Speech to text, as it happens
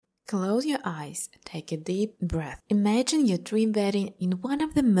Close your eyes, take a deep breath. Imagine your dream wedding in one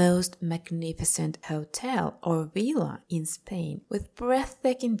of the most magnificent hotel or villa in Spain with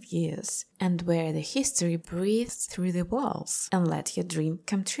breathtaking views and where the history breathes through the walls. And let your dream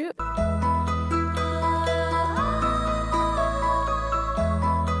come true.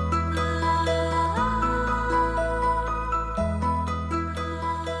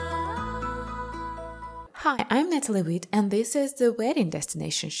 Hi, I'm Natalie Witt and this is the Wedding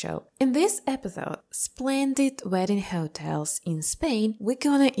Destination Show. In this episode, splendid wedding hotels in Spain, we're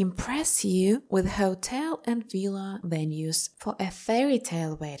gonna impress you with hotel and villa venues for a fairy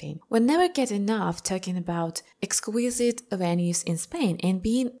tale wedding. We never get enough talking about exquisite venues in Spain, and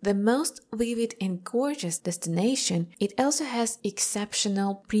being the most vivid and gorgeous destination, it also has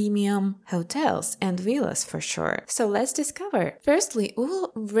exceptional premium hotels and villas for sure. So let's discover. Firstly, we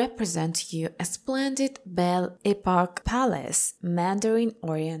will represent you a splendid Belle Epoque Palace Mandarin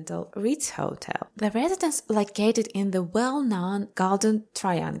Oriental Ritz Hotel. The residence located in the well-known Golden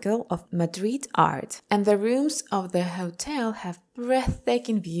Triangle of Madrid art, and the rooms of the hotel have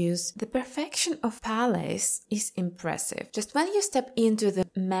breathtaking views. The perfection of palace is impressive. Just when you step into the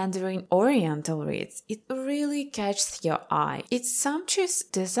Mandarin Oriental Ritz, it really catches your eye. Its sumptuous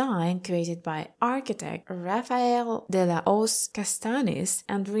design, created by architect Rafael de la Hoz Castanis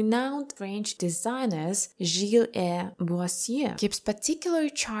and renowned French designers Gilles et Boissier, keeps particular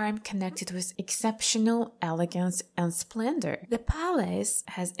charm connected with exceptional elegance and splendor. The palace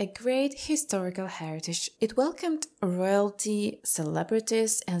has a great historical heritage. It welcomed royalty,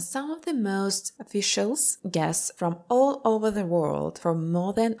 celebrities, and some of the most officials, guests from all over the world for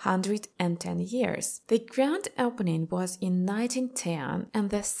more than 110 years. The grand opening was in 1910, and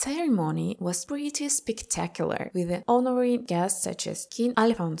the ceremony was pretty spectacular, with the honoring guests such as King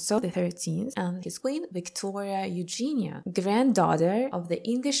Alfonso XIII and his Queen Victoria Eugenia, granddaughter of the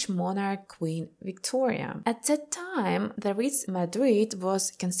English monarch Queen Victoria. At that time, the Ritz Madrid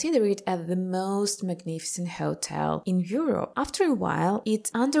was considered as the most magnificent hotel in Europe. After a while, it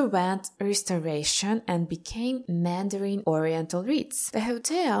underwent restoration and became Mandarin Oriental Ritz. The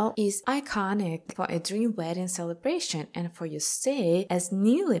hotel is iconic for a dream wedding celebration and for your stay as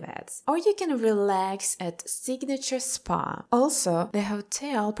newlyweds, or you can relax at Signature Spa. Also, the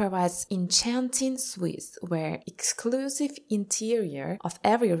hotel provides enchanting suites where exclusive interior of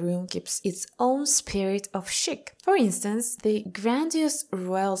every room keeps its own spirit of chic. For instance, the grandiose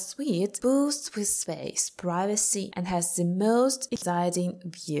Royal Suite boasts with space, privacy, and has the most exciting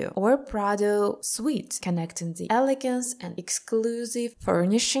view, or Prado Suite, connecting the elegance and exclusive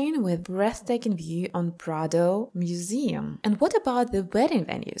furnishing with breathtaking view on Prado Museum. And what about the wedding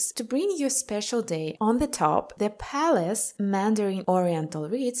venues? To bring your special day on the top, the Palace Mandarin Oriental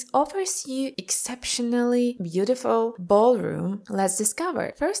Ritz offers you exceptionally beautiful ballroom. Let's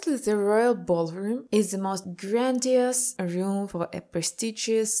discover. Firstly, the Royal Ballroom is the most grandiose room for a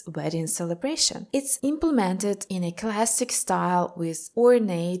prestigious wedding celebration. It's implemented in a classic style with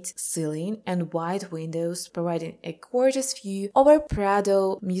ornate ceiling and wide windows, providing a gorgeous view over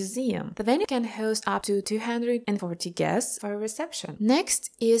Prado Museum. The venue can host up to 240 guests for a reception.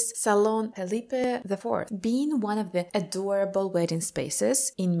 Next is Salon Felipe IV. Being one of the adorable wedding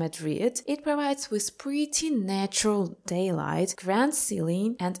spaces in Madrid, it provides with pretty natural daylight, grand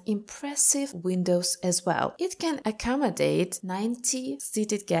ceiling, and impressive windows as well. It can accommodate 90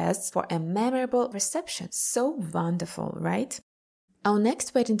 seated guests for a memorable reception. So wonderful, right? Our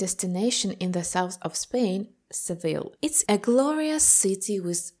next wedding destination in the south of Spain, Seville. It's a glorious city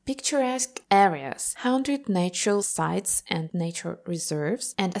with picturesque areas, 100 natural sites and nature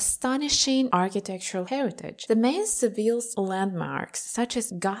reserves, and astonishing architectural heritage. The main Seville's landmarks, such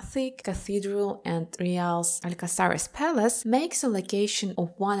as Gothic Cathedral and Real's Alcázares Palace, makes the location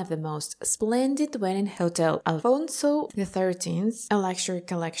of one of the most splendid wedding hotel, Alfonso XIII's, a luxury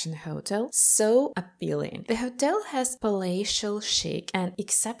collection hotel, so appealing. The hotel has palatial chic and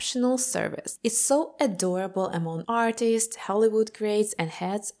exceptional service. It's so adorable among artists, Hollywood greats, and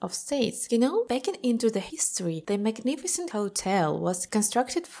heads of states. You know, backing into the history, the magnificent hotel was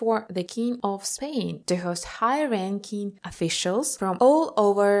constructed for the King of Spain to host high-ranking officials from all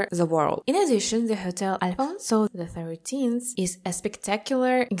over the world. In addition, the Hotel Alfonso XIII is a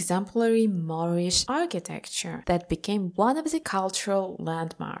spectacular, exemplary Moorish architecture that became one of the cultural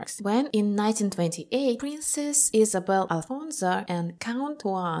landmarks when, in 1928, Princess Isabel Alfonso and Count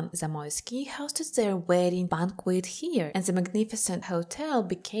Juan Zamoyski hosted their wedding banquet here, and the magnificent hotel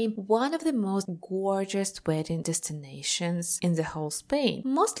became became one of the most gorgeous wedding destinations in the whole Spain,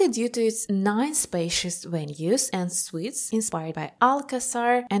 mostly due to its 9 spacious venues and suites inspired by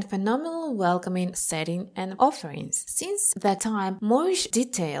Alcázar and phenomenal welcoming setting and offerings. Since that time, Moorish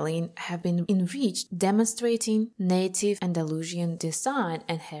detailing have been enriched, demonstrating native Andalusian design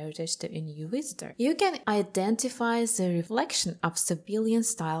and heritage to a new visitor. You can identify the reflection of Sevillian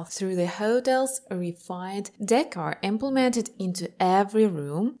style through the hotel's refined decor implemented into every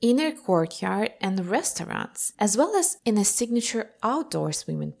room, inner courtyard, and restaurants, as well as in a signature outdoor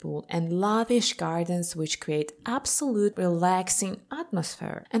swimming pool and lavish gardens which create absolute relaxing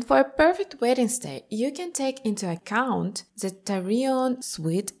atmosphere. And for a perfect wedding stay, you can take into account the Tarion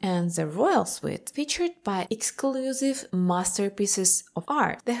Suite and the Royal Suite, featured by exclusive masterpieces of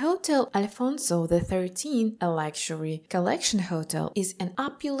art. The Hotel Alfonso XIII, a luxury collection hotel, is an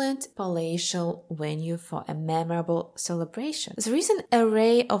opulent palatial venue for a memorable celebration. There is an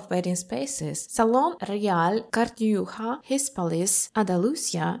array of wedding spaces: Salon Real, Cartuja, Hispalis,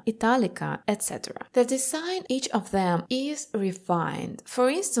 Andalusia, Italica, etc. The design each of them is refined. For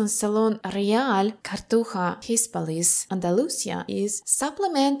instance, Salon Real, Cartuja, Hispalis, Andalusia is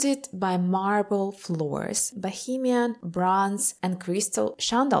supplemented by marble floors, Bohemian, bronze, and crystal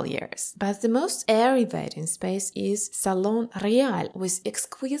chandeliers. But the most airy wedding space is Salon Real, with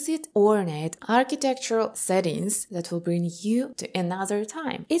exquisite ornate architectural settings that will bring you to another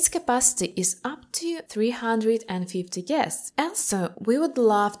time. Its capacity is up to 350 guests. Also, we would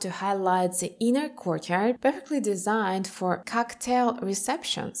love to highlight the inner courtyard, perfectly designed for cocktail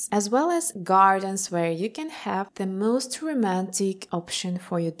receptions, as well as gardens where you can have the most romantic option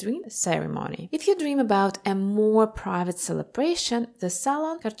for your dream ceremony. If you dream about a more private celebration, the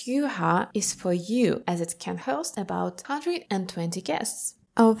Salon Cartuja is for you, as it can host about 120 guests.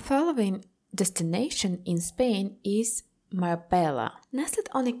 Our following destination in Spain is Marbella. Nestled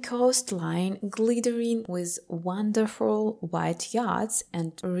on a coastline glittering with wonderful white yachts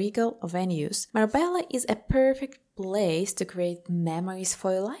and regal venues, Marbella is a perfect place to create memories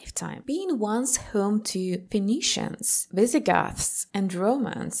for a lifetime. Being once home to Phoenicians, Visigoths, and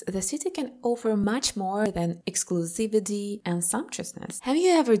Romans, the city can offer much more than exclusivity and sumptuousness. Have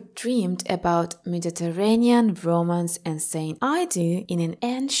you ever dreamed about Mediterranean romance and saying "I do" in an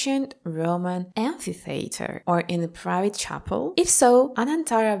ancient Roman amphitheater or in a private chapel? If so,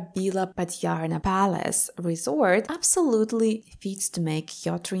 Anantara Villa Padjarna Palace Resort absolutely fits to make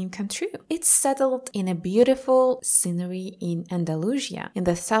your dream come true. It's settled in a beautiful scenery in Andalusia, in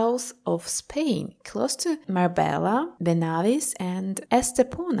the south of Spain, close to Marbella, Benavis, and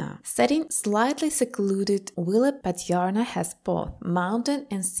Estepona. Setting slightly secluded, Villa Padjarna has both mountain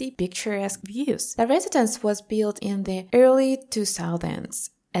and sea picturesque views. The residence was built in the early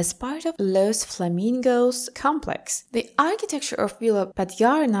 2000s. As part of Los Flamingos complex. The architecture of Villa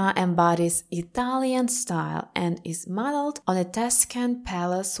Padjarna embodies Italian style and is modeled on a Tuscan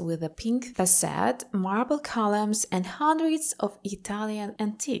palace with a pink facade, marble columns, and hundreds of Italian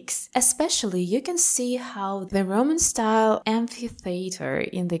antiques. Especially, you can see how the Roman-style amphitheater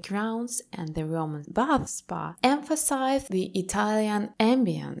in the grounds and the Roman bath spa emphasize the Italian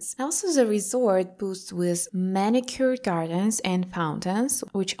ambience. Also, the resort boasts with manicured gardens and fountains,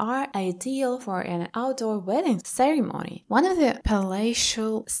 which are ideal for an outdoor wedding ceremony. One of the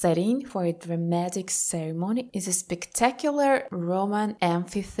palatial setting for a dramatic ceremony is a spectacular Roman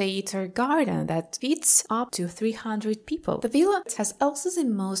amphitheater garden that fits up to 300 people. The villa has also the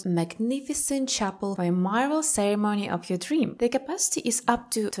most magnificent chapel for a marble ceremony of your dream. The capacity is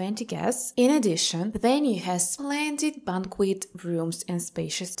up to 20 guests. In addition, the venue has splendid banquet rooms and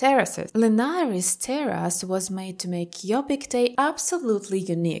spacious terraces. Linares Terrace was made to make your big day absolutely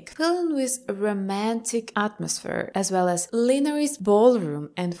unique, filled with a romantic atmosphere, as well as Linares Ballroom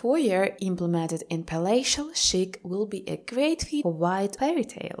and foyer implemented in palatial chic will be a great fit for white fairy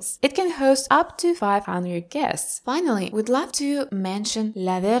tales. It can host up to 500 guests. Finally, we'd love to mention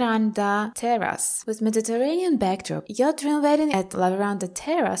La Veranda Terrace. With Mediterranean backdrop, your dream wedding at La Veranda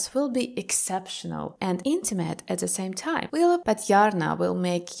Terrace will be exceptional and intimate at the same time. Villa Padjarna will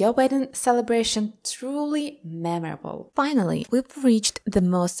make your wedding celebration truly memorable. Finally, we've reached the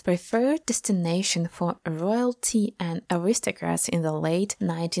most preferred destination for royalty and aristocrats in the late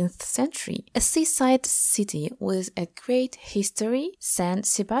 19th century, a seaside city with a great history, San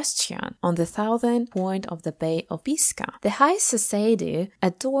Sebastian, on the southern point of the Bay of Biscay. The high society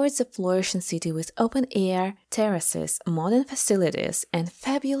adores the flourishing city with open-air terraces, modern facilities, and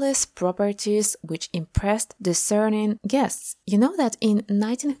fabulous properties which impressed discerning guests. You know that in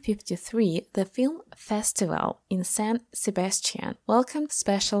 1953, the film festival in San Sebastian welcomed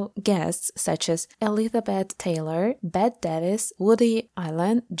special guests such as Elizabeth Taylor, Bette Davis, Woody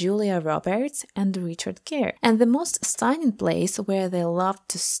Allen, Julia Roberts, and Richard Gere. And the most stunning place where they loved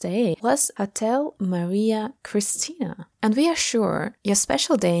to stay was Hotel Maria Cristina. And we are sure your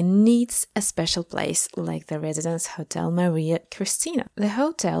special day needs a special place like the Residence Hotel Maria Cristina. The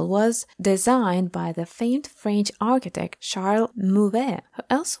hotel was designed by the famed French architect Charles Mouvet, who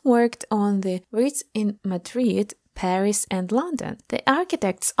also worked on the Ritz in Madrid, Paris, and London. The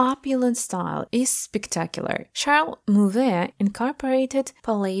architect's opulent style is spectacular. Charles Mouvet incorporated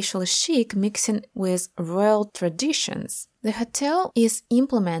palatial chic mixing with royal traditions. The hotel is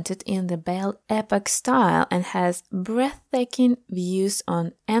implemented in the Belle Epoque style and has breathtaking views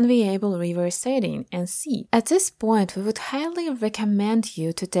on enviable river setting and sea. At this point, we would highly recommend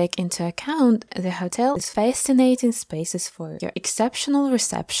you to take into account the hotel's fascinating spaces for your exceptional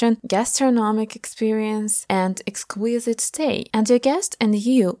reception, gastronomic experience, and exquisite stay. And your guest and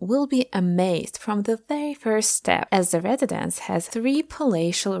you will be amazed from the very first step, as the residence has 3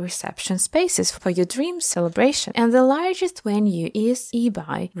 palatial reception spaces for your dream celebration, and the largest venue is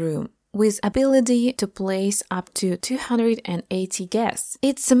eBay Room, with ability to place up to 280 guests.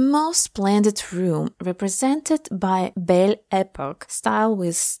 It's the most splendid room, represented by Belle Epoque style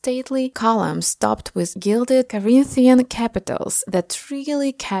with stately columns topped with gilded Corinthian capitals that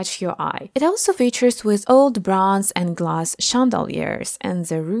really catch your eye. It also features with old bronze and glass chandeliers, and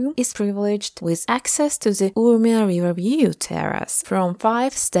the room is privileged with access to the Urmia River View terrace from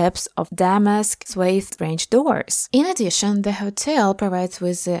 5 steps of damask swathed French doors. In addition, the hotel provides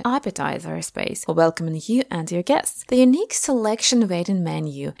with the appetizer space for welcoming you and your guests. The unique selection waiting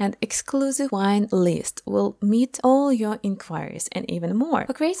menu and exclusive wine list will meet all your inquiries and even more.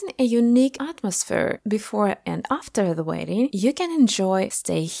 For creating a unique atmosphere before and after the wedding, you can enjoy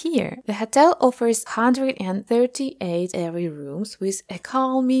stay here. The hotel offers 138 airy rooms with a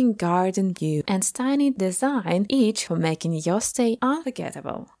calming garden view and stunning design, each for making your stay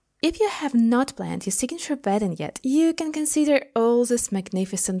unforgettable. If you have not planned your signature wedding yet, you can consider all these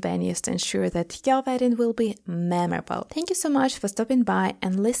magnificent venues to ensure that your wedding will be memorable. Thank you so much for stopping by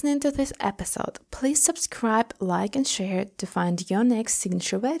and listening to this episode. Please subscribe, like, and share to find your next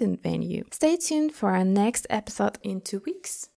signature wedding venue. Stay tuned for our next episode in 2 weeks.